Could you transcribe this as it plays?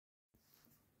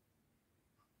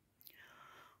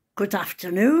Good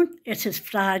afternoon. It is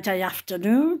Friday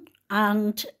afternoon,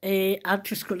 and I'm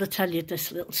just going to tell you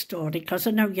this little story because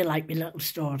I know you like me little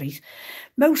stories.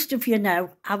 Most of you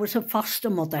know I was a foster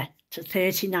mother to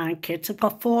 39 kids. I've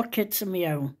got 4 kids of my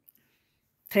own,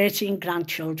 13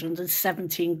 grandchildren and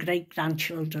 17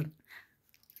 great-grandchildren.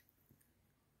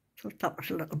 So that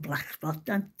was a little black spot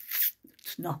then.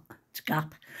 It's not, it's a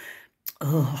gap.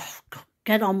 Oh, God,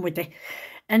 get on with it.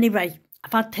 Anyway,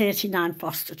 I've had 39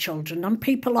 foster children, and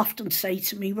people often say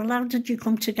to me, well, how did you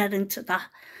come to get into that?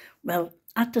 Well,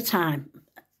 at the time,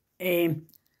 I'd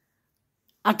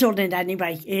done it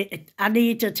anyway. I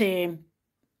needed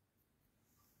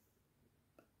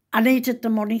the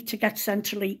money to get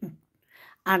central heating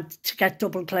and to get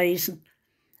double glazing.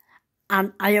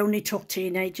 And I only took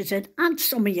teenagers in. And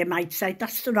some of you might say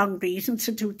that's the wrong reason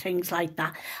to do things like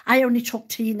that. I only took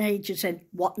teenagers in,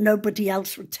 what nobody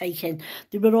else would take in.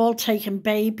 They were all taking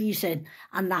babies in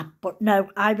and that. But no,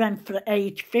 I went for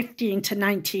age 15 to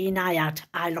 19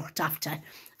 I looked after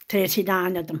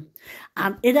 39 of them.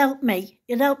 And it helped me.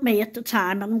 It helped me at the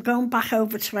time. And I'm going back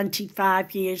over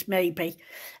 25 years maybe.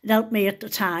 It helped me at the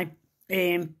time.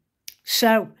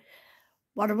 So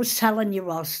what I was telling you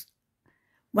was,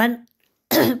 what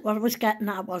I was getting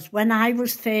at was, when I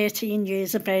was 13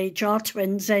 years of age, or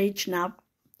twins age now,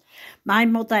 my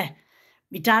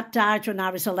dad died when I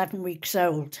was 11 weeks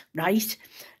old, right?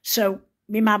 So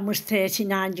my mum was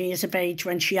 39 years of age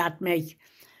when she had me.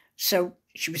 So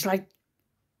she was like,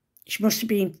 she must have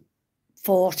been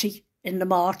 40 in the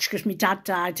March, because my dad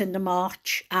died in the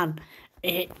March. And,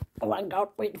 oh, hang on,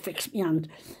 wait to fix my hand.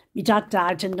 My dad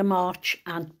died in the March,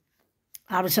 and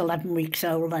I was 11 weeks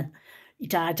old then. He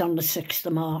died on the 6th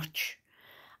of March.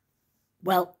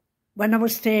 Well, when I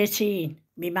was 13,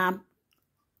 my mum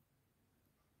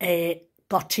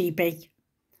got TB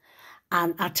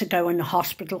and had to go in the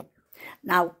hospital.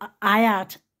 Now, I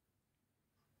had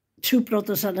 2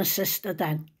 brothers and a sister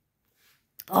then.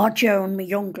 Our Joan, my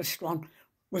youngest one,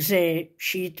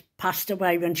 she'd passed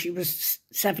away when she was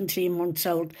 17 months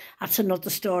old. That's another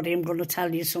story I'm going to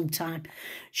tell you sometime.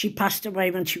 She passed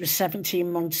away when she was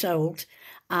 17 months old,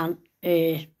 and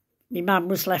my mum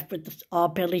was left with our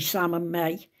Billy, Sam and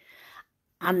May.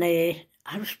 And I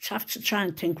have to try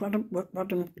and think what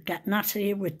I'm getting at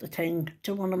here with the thing.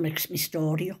 Don't want to mix my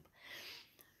story up.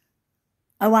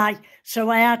 So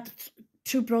I had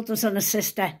 2 brothers and a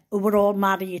sister who were all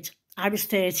married. I was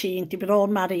 13, they were all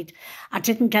married. I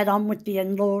didn't get on with the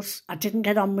in-laws. I didn't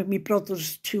get on with my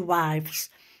brother's 2 wives.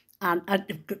 And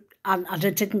I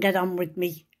didn't get on with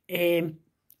my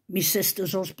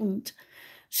sister's husband.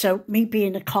 So me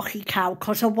being a cocky cow,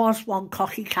 because I was one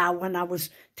cocky cow when I was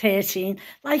 13,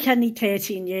 like any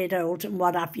 13-year-old and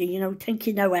what have you, think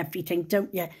you know everything,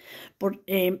 don't you? But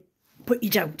you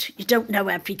don't. You don't know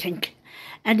everything.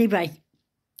 Anyway,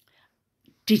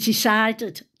 they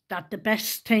decided that the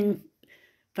best thing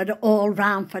for the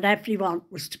all-round for everyone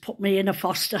was to put me in a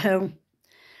foster home.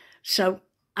 So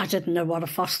I didn't know what a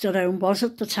foster home was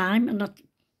at the time, and I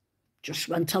just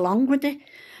went along with it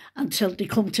until they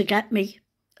come to get me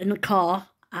in the car,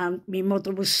 and my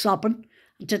mother was sobbing.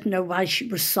 I didn't know why she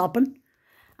was sobbing,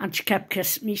 and she kept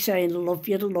kissing me, saying, I love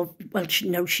you, I love you. Well,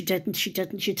 she didn't.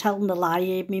 She's telling a lie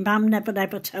here. My mum never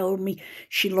ever told me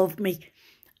she loved me.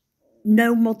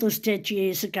 No mothers did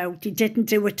years ago. They didn't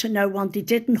do it to no one. They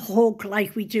didn't hug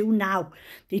like we do now.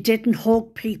 They didn't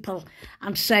hug people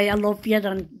and say, I love you,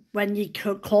 and when you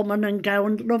coming and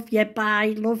going, love you,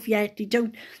 bye, love you. They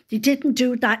didn't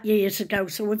do that years ago.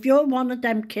 So if you're one of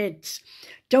them kids,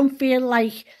 don't feel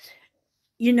like,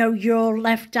 you're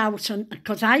left out. And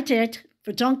because I did.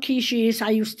 For donkey's years,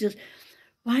 I used to,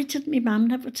 why did my mum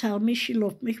never tell me she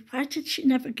loved me? Why did she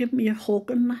never give me a hug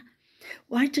and that?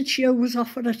 Why did she always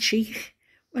offer a cheek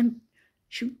when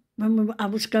I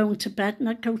was going to bed and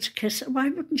I'd go to kiss her? Why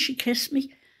wouldn't she kiss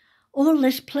me? All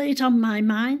this played on my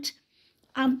mind.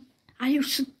 And I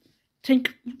used to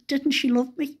think, didn't she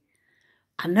love me?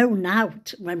 I know now,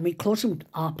 when my cousin,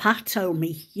 our Pat, told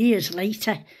me years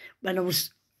later, when I was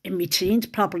in my teens,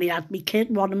 probably had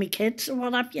one of my kids or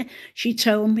what have you, she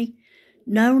told me,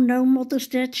 no mothers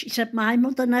did. She said, my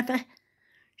mother never.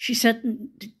 She said,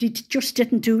 they just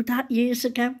didn't do that years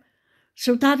ago.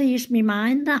 So that eased my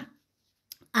mind, that.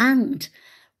 And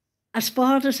as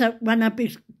far as when I'd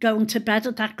be going to bed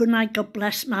at that good night, God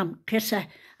bless Mum, kiss her,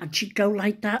 and she'd go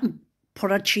like that and put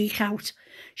her cheek out.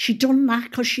 She'd done that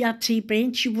because she had TB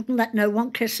and she wouldn't let no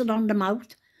one kiss her on the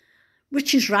mouth,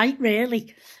 which is right,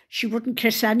 really. She wouldn't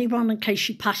kiss anyone in case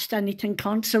she passed anything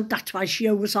on, so that's why she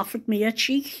always offered me a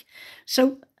cheek.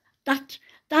 So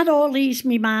that all eased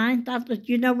me mind, that,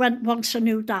 you know, when once I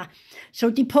knew that. So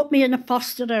they put me in a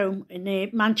foster home in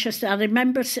Manchester. I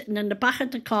remember sitting in the back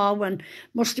of the car when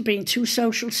must have been 2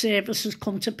 social services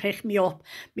come to pick me up.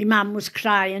 My mum was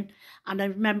crying, and I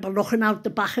remember looking out the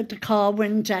back of the car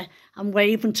window and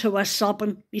waving to her,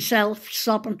 sobbing, myself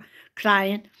sobbing,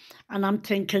 crying. And I'm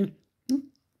thinking,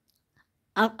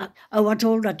 I'd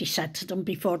already said to them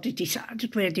before they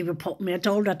decided where they were putting me, I'd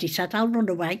already said, I'll run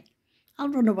away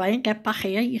and get back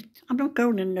here. I'm not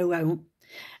going in no home.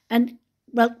 And,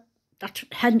 well, that's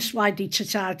hence why they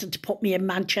decided to put me in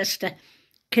Manchester.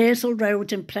 Kersal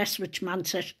Road in Prestwich,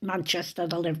 Manchester,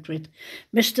 I lived with.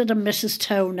 Mr. and Mrs.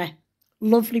 Toner.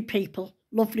 Lovely people,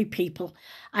 lovely people.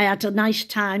 I had a nice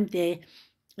time there.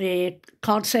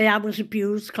 Can't say I was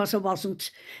abused because I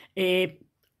wasn't.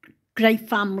 Great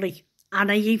family.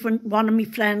 And one of my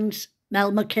friends,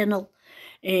 Mel McKinnell,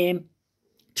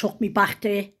 took me back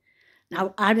there.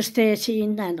 Now, I was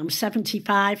 13 then, I'm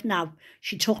 75 now.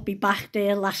 She took me back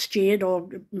there last year, or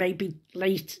maybe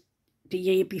late the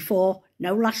year before.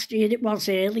 No, last year, it was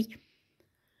early.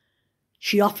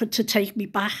 She offered to take me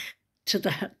back to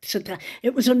the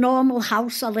it was a normal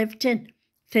house I lived in,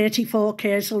 34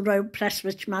 Kersal Road,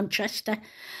 Prestwich, Manchester.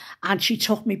 And she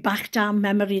took me back down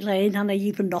memory lane, and I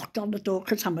even knocked on the door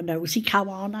because I'm a nosy cow,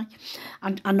 aren't I?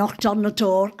 And I knocked on the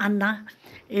door, and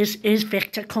is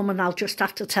Victor coming? I'll just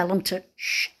have to tell him to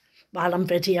shh while I'm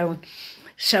videoing.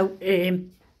 So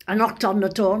I knocked on the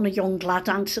door, and a young lad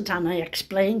answered, and I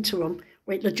explained to him,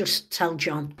 wait, I'll just tell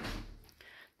John.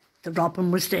 The Robin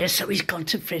was there, so he's gone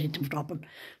to Freedom Robin.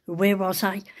 Where was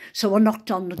I? So I knocked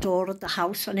on the door of the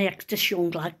house, and I asked this young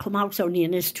lad come out, only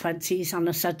in his 20s, and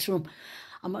I said to him,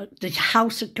 the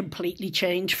house had completely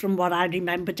changed from what I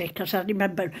remembered it, because I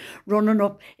remember running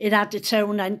up. It had its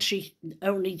own entry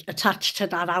only attached to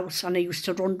that house, and I used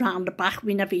to run round the back.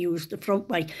 We never used the front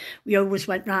way. We always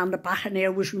went round the back, and I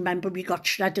always remember we got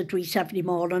shredded wheat every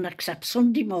morning except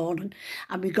Sunday morning,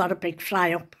 and we got a big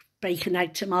fry-up, bacon,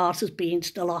 egg, tomatoes,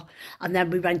 beans, the lot. And then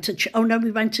we went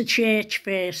to church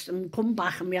first and come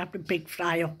back, and we had a big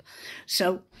fry-up.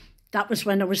 So that was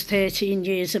when I was 13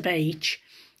 years of age.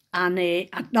 And I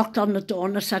knocked on the door,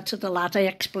 and I said to the lad, I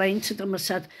explained to them, I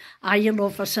said, you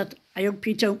love? I said, I hope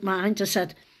you don't mind. I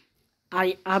said,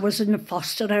 I was in a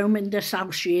foster home in this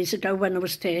house years ago when I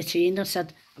was 13. I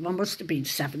said, I must have been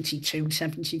 72,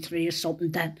 73 or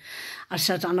something then. I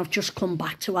said, and I've just come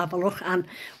back to have a look. And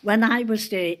when I was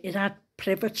there, it had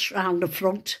privets round the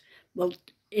front. Well,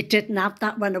 it didn't have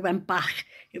that when I went back.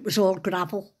 It was all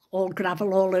gravel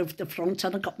all over the front,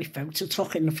 and I got my photo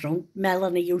took in the front.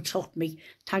 Melanie, you took me.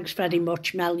 Thanks very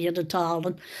much, Mel, you're a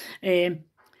darling.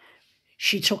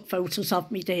 She took photos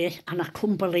of me there, and I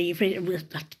couldn't believe it. It was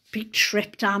that big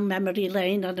trip down memory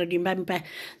lane, and I remember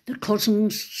the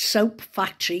Cousins soap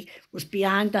factory was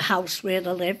behind the house where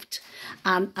I lived,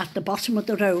 and at the bottom of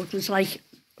the road was like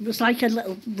a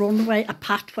little runway, a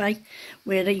pathway,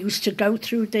 where I used to go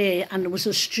through there, and there was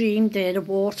a stream there, a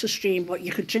water stream, but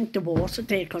you could drink the water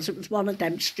there because it was one of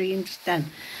them streams then.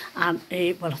 And,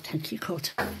 well, I think you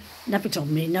could. Never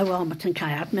done me no harm. I think I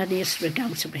had many a swig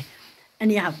out of it.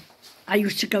 Anyhow, I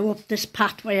used to go up this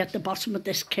pathway at the bottom of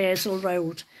this Kersal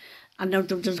Road, and there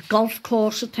was a golf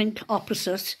course, I think,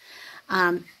 opposite,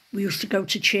 and we used to go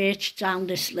to church down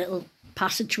this little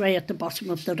passageway at the bottom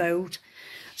of the road.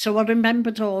 So I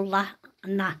remembered all that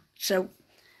and that. So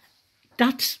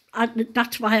that's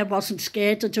why I wasn't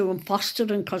scared of doing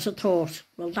fostering, because I thought,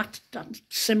 well, that's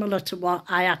similar to what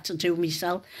I had to do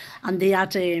myself. And they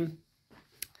had,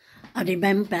 I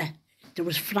remember there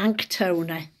was Frank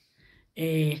Toner,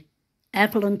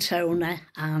 Evelyn Toner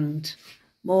and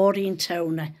Maureen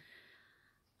Toner.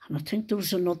 And I think there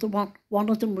was another one. One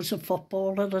of them was a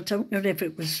footballer. I don't know if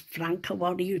it was Frank or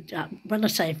what. When I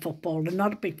say footballer,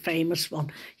 not a big famous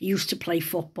one. He used to play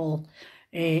football.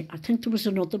 I think there was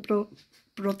another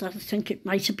brother. I think it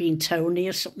might have been Tony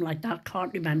or something like that. I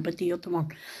can't remember the other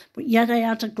one. But yeah, I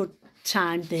had a good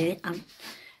time there.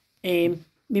 And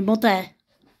my mother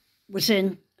was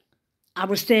in. I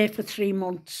was there for 3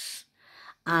 months.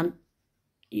 And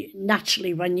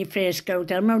naturally, when you first go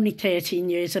there, I'm only 13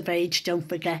 years of age, don't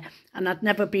forget, and I'd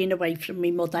never been away from my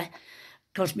mother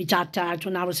because my dad died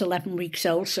when I was 11 weeks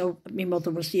old, so my mother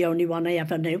was the only one I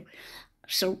ever knew.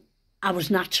 So I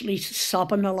was naturally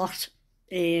sobbing a lot,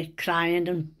 crying,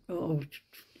 and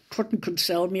couldn't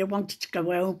console me. I wanted to go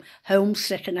home,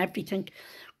 homesick and everything.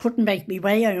 Couldn't make me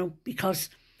way home because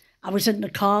I was in the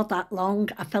car that long.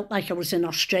 I felt like I was in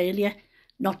Australia,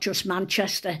 not just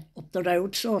Manchester, up the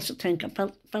road sort of thing. I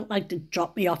felt like they'd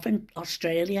dropped me off in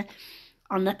Australia.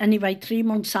 And anyway, 3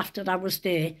 months after I was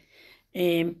there,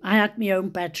 I had my own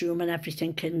bedroom and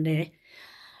everything in there.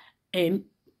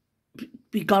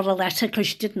 we got a letter, because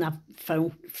she didn't have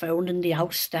phone in the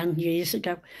house 10 years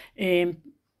ago.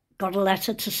 Got a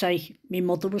letter to say my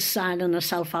mother was signing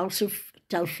herself out of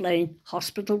Delph Lane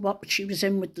Hospital, what she was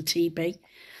in with the TB.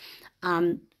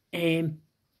 And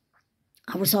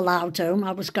I was allowed home.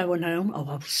 I was going home. Oh,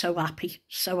 I was so happy,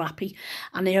 so happy.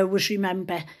 And I always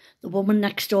remember the woman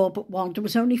next door but one. There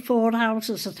was only 4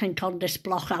 houses, I think, on this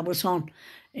block I was on,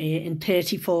 in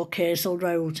 34 Kersal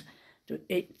Road.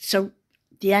 So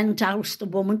the end house, the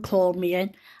woman called me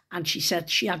in, and she said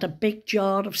she had a big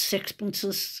jar of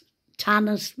sixpences,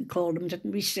 tanners, we called them,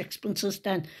 didn't we, sixpences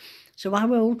then. So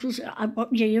how old was I?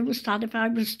 What year was that? If I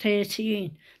was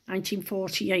 13,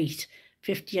 1948,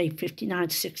 58, 59,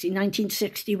 60,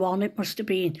 1961 it must have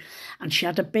been. And she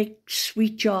had a big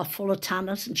sweet jar full of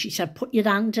tanners, and she said, put your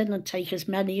hand in and take as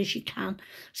many as you can.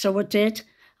 So I did.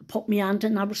 I put my hand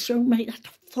in. I was so made. I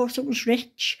thought I was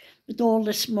rich with all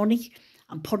this money,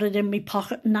 and put it in my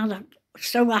pocket, and I was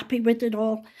so happy with it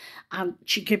all. And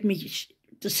she gave me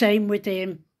the same with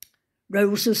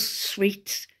Rose's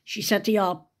sweets. She said,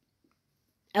 yeah,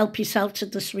 help yourself to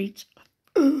the sweet.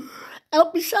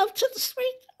 Help myself to the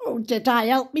sweet. Oh, did I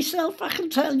help myself? I can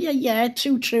tell you, yeah,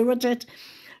 too true I did.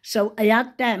 So I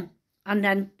had them, and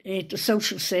then the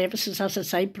social services, as I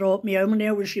say, brought me home, and I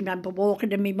always remember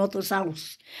walking in my mother's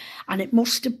house, and it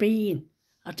must have been,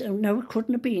 I don't know, it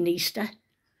couldn't have been Easter,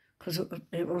 because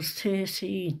it was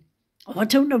 13. Oh, I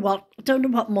don't know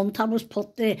what month I was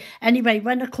put there. Anyway,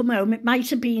 when I come home, it might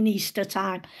have been Easter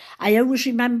time. I always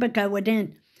remember going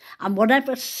in, and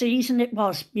whatever season it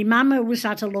was, my mum always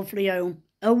had a lovely home.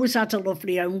 Always had a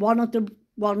lovely home. One of the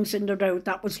ones in the road,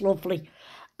 that was lovely.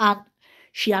 And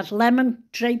she had lemon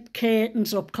draped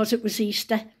curtains up because it was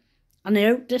Easter. And I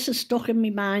hope this is stuck in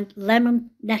my mind. Lemon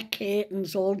neck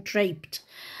curtains all draped.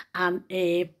 And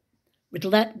with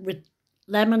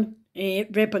lemon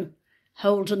ribbon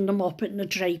holding them up in the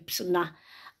drapes and that.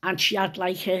 And she had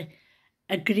like a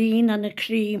green and a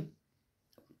cream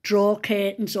drawer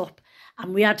curtains up.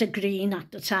 And we had a green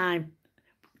at the time.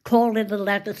 Call it a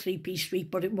leather three-piece suite,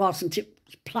 but it wasn't. It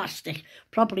was plastic,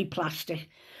 probably plastic.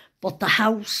 But the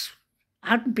house, I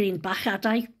hadn't been back, had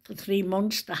I, for 3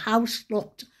 months. The house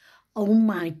looked, oh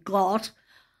my God.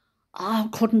 Oh,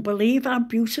 I couldn't believe how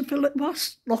beautiful it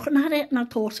was, looking at it. And I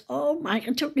thought, oh my,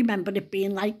 I don't remember it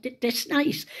being like this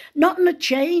nice. Nothing had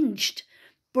changed,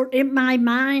 but in my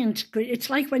mind,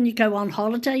 it's like when you go on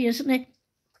holiday, isn't it?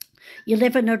 You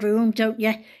live in a room, don't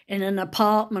you, in an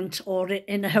apartment or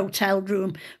in a hotel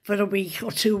room for a week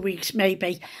or 2 weeks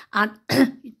maybe. And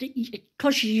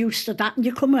because you're used to that, and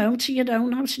you come home to your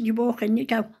own house and you walk in, you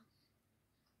go,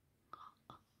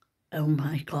 oh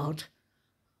my God.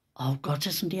 Oh God,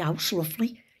 isn't the house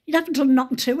lovely? You haven't done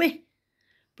nothing to it.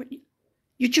 But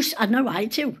you just, I know I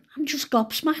do. I'm just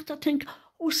gobsmacked. I think,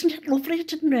 oh, isn't it lovely? I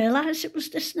didn't realise it was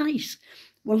this nice.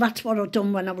 Well, that's what I'd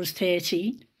done when I was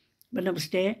 13. When I was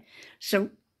there.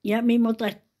 So, yeah, my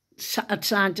mother had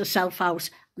signed herself out.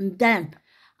 And then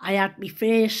I had my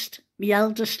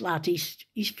eldest lad, he's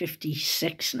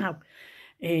 56 now.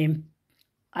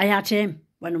 I had him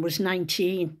when I was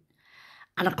 19.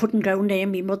 And I couldn't go near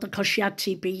my mother because she had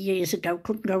TB years ago.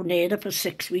 Couldn't go near her for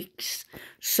 6 weeks.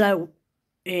 So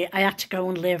I had to go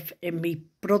and live in my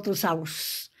brother's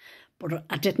house. But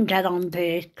I didn't get on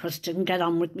there because I didn't get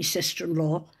on with my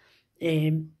sister-in-law.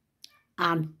 And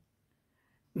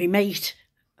my mate,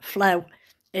 Flo,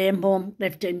 her mum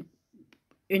lived in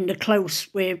the close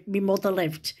where my mother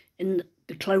lived, in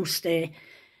the close there,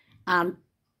 and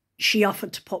she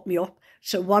offered to put me up.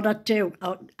 So what I'd do,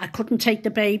 I couldn't take the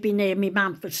baby near my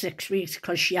mum for 6 weeks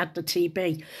because she had the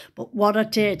TB, but what I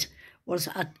did was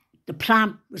the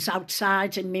pram was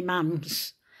outside in my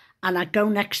mum's, and I'd go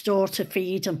next door to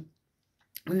feed him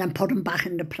and then put him back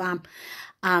in the pram.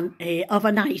 And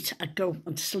overnight, I'd go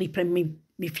and sleep in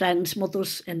my friend's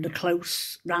mother's in the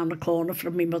close, round the corner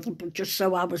from my mother, but just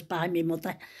so I was by my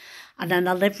mother. And then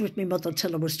I lived with my mother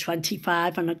till I was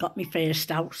 25, and I got my first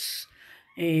house.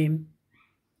 And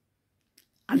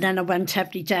then I went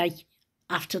every day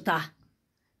after that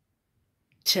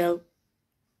till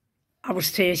I was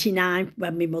 39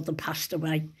 when my mother passed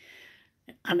away.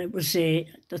 And it was the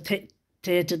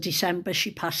 3rd of December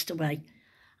she passed away.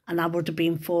 And I would have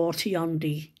been 40 on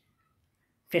the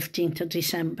 15th of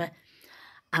December.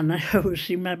 And I always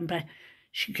remember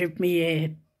she gave me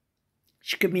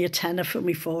a tenner for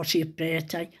my 40th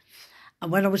birthday.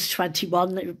 And when I was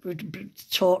 21,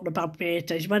 talking about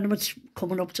birthdays, when I was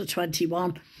coming up to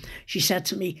 21, she said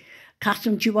to me,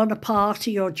 Catherine, do you want a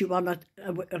party or do you want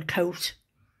a coat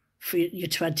for your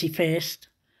 21st?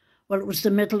 Well, it was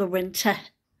the middle of winter.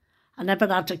 I never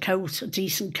had a coat, a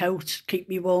decent coat, to keep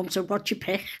me warm. So what do you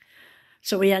pick?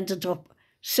 So we ended up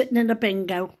sitting in a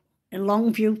bingo, in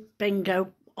Longview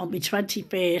bingo, on my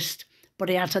 21st, but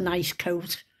he had a nice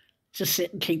coat to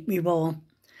sit and keep me warm.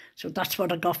 So that's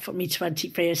what I got for my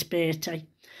 21st birthday.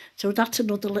 So that's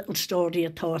another little story I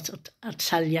thought I'd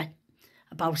tell you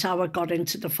about how I got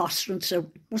into the fostering. So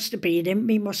it must have been in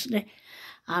me, mustn't it?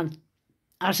 And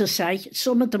as I say,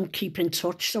 some of them keep in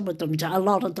touch, some of them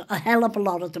don't. A hell of a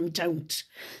lot of them don't.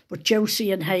 But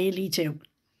Josie and Hayley do.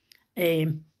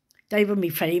 They were my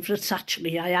favourites,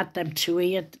 actually. I had them two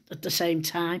here at the same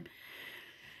time.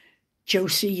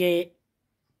 Josie,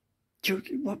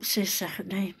 what was his second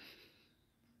name?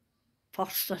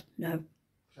 Foster? No.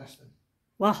 Preston.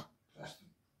 What? Preston.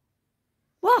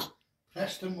 What?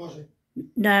 Preston, was it?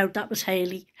 No, that was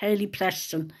Hayley. Hayley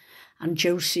Preston and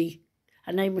Josie.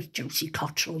 Her name was Josie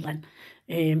Cottrell then.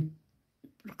 I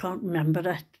can't remember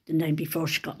the name before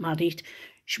she got married.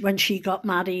 When she got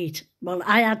married, well,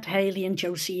 I had Hayley and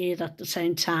Josie here at the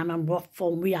same time, and what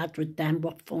fun we had with them,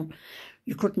 what fun.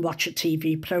 You couldn't watch a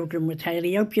TV programme with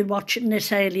Hayley. I hope you're watching this,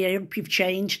 Hayley. I hope you've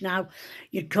changed now.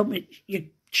 She'd come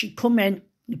in,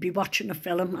 you'd be watching a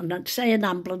film, and then say an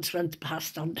ambulance went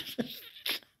past on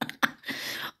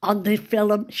on the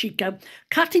film, she'd go,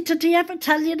 Catty, did he ever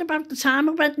tell you about the time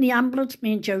I went in the ambulance?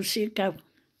 Me and Josie would go.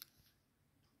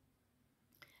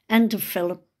 End of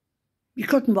film. You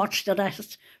couldn't watch the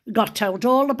rest. We got told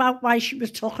all about why she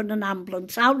was took in an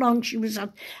ambulance, how long she was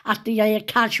at the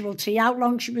casualty, how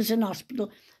long she was in hospital.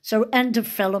 So end of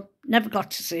film. Never got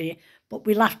to see it, but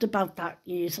we laughed about that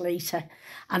years later.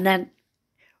 And then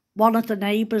one of the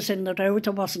neighbours in the road,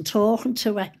 I wasn't talking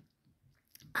to her,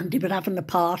 and they were having a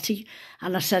party.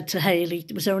 And I said to Hayley,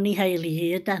 there was only Hayley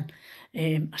here then,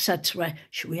 I said to her,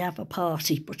 should we have a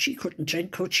party? But she couldn't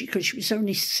drink, could she? Because she was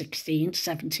only 16,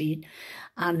 17.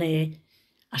 And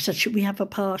I said, should we have a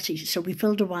party? So we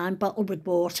filled a wine bottle with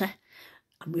water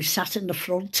and we sat in the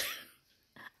front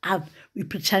and we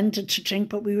pretended to drink,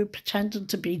 but we were pretending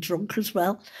to be drunk as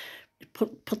well.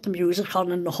 Put the music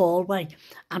on in the hallway.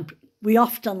 And we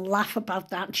often laugh about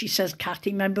that. And she says,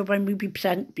 Cathy, remember when we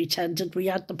pretended we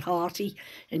had the party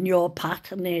in your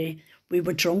pat and we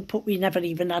were drunk, but we never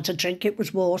even had a drink. It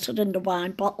was water in the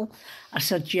wine bottle. I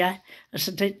said, yeah. I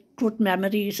said, good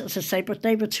memories, as I say, but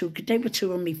they were two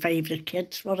of my favourite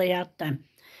kids, what I had them.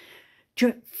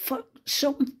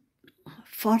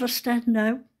 Forrester,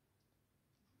 no.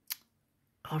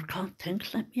 God, I can't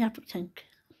think. Let me have a think.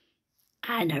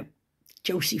 I know.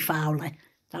 Josie Fowler,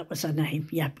 that was her name,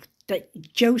 yeah.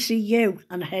 Josie, you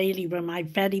and Hayley were my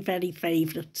very, very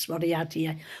favourites, what I had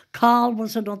here. Carl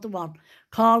was another one.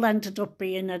 Carl ended up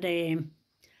being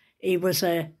he was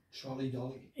a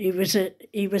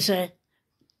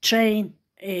train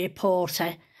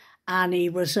porter, and he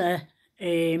worked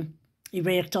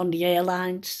on the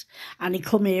airlines, and he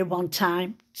come here one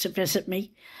time to visit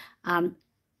me, and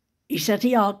he said,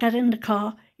 yeah, get in the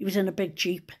car. He was in a big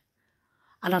Jeep,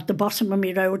 and at the bottom of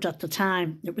my road at the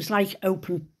time, it was like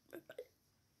open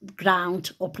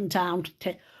ground, up and down.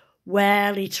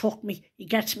 Well, he took me, he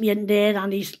gets me in there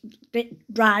and he's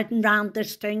riding round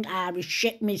this thing. I was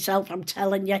shitting myself, I'm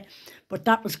telling you. But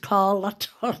that was Carl,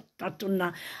 that done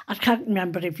that. I can't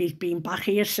remember if he's been back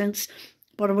here since.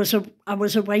 But I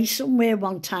was away somewhere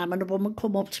one time and a woman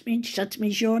come up to me and she said to me,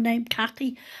 is your name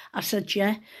Cathy? I said,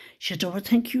 yeah. She said, oh, I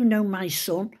think you know my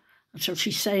son. And so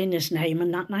she's saying his name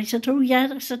and that. And I said, oh, yeah.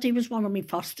 I said, he was one of my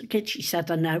foster kids. She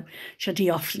said, I know. She said, he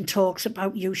often talks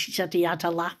about you. She said, he had a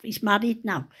laugh. He's married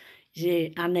now.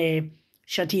 And she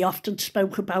said, he often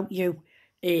spoke about you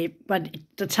when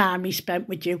the time he spent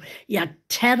with you. He had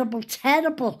terrible,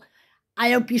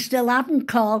 I hope you still haven't,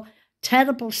 Carl,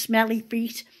 terrible smelly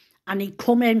feet. And he'd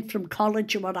come in from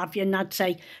college or what have you, and I'd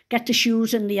say, get the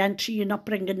shoes in the entry, you're not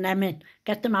bringing them in.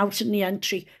 Get them out in the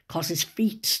entry, because his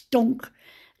feet stunk.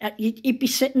 He'd be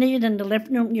sitting here in the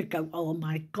living room and you'd go, oh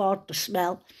my God, the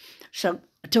smell. So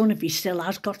I don't know if he still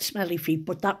has got smelly feet,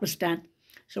 but that was then.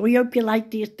 So I hope you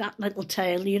like that little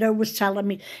tale. You're always telling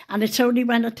me. And it's only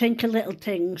when I think of little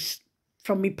things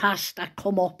from my past that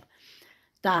come up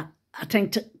that I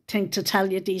think to tell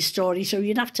you these stories. So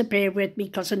you'd have to bear with me,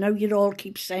 because I know you all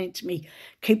keep saying to me,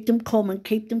 keep them coming.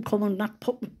 That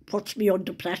puts me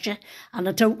under pressure. And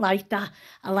I don't like that.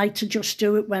 I like to just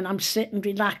do it when I'm sitting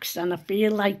relaxed and I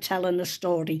feel like telling a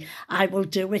story. I will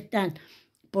do it then.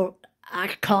 But I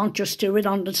can't just do it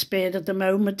on the spur of the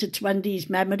moment. It's when these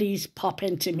memories pop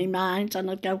into my mind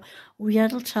and I go, oh yeah,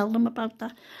 I'll tell them about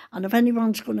that. And if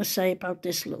anyone's going to say about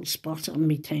this little spot on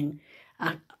me thing,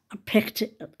 I picked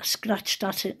it, I scratched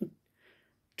at it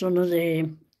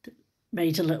and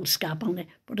made a little scab on it.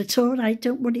 But it's all right,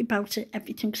 don't worry about it.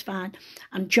 Everything's fine.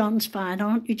 And John's fine,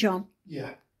 aren't you, John?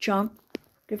 Yeah. John,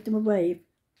 Give them a wave.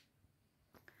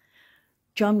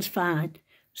 John's fine.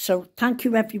 So thank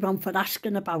you everyone for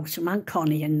asking about him and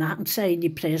Connie and that and saying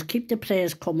your prayers. Keep the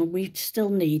prayers coming. We still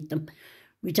need them.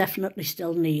 We definitely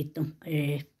still need them.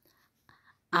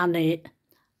 And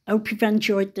hope you've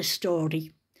enjoyed the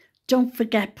story. Don't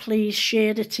forget, please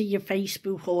share it to your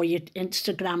Facebook or your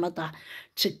Instagram or that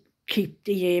to keep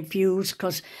the views,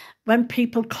 because when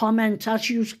people comment, as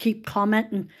you keep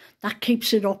commenting, that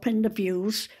keeps it up in the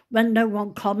views. When no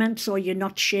one comments or you're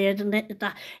not sharing it,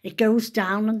 that it goes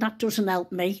down, and that doesn't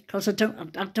help me, because I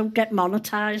don't get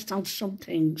monetized on some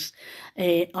things,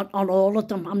 on all of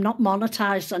them. I'm not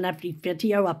monetized on every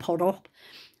video I put up.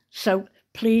 So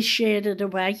please share it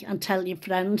away and tell your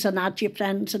friends and add your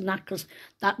friends and that, because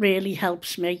that really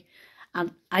helps me.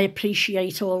 And I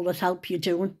appreciate all the help you're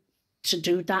doing to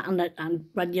do that, and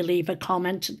when you leave a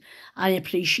comment, I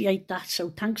appreciate that.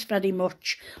 So thanks very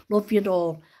much. Love you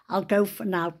all. I'll go for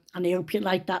now, and I hope you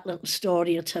like that little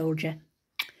story I told you.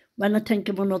 When I think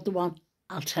of another one,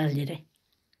 I'll tell you it.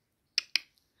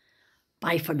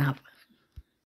 Bye for now.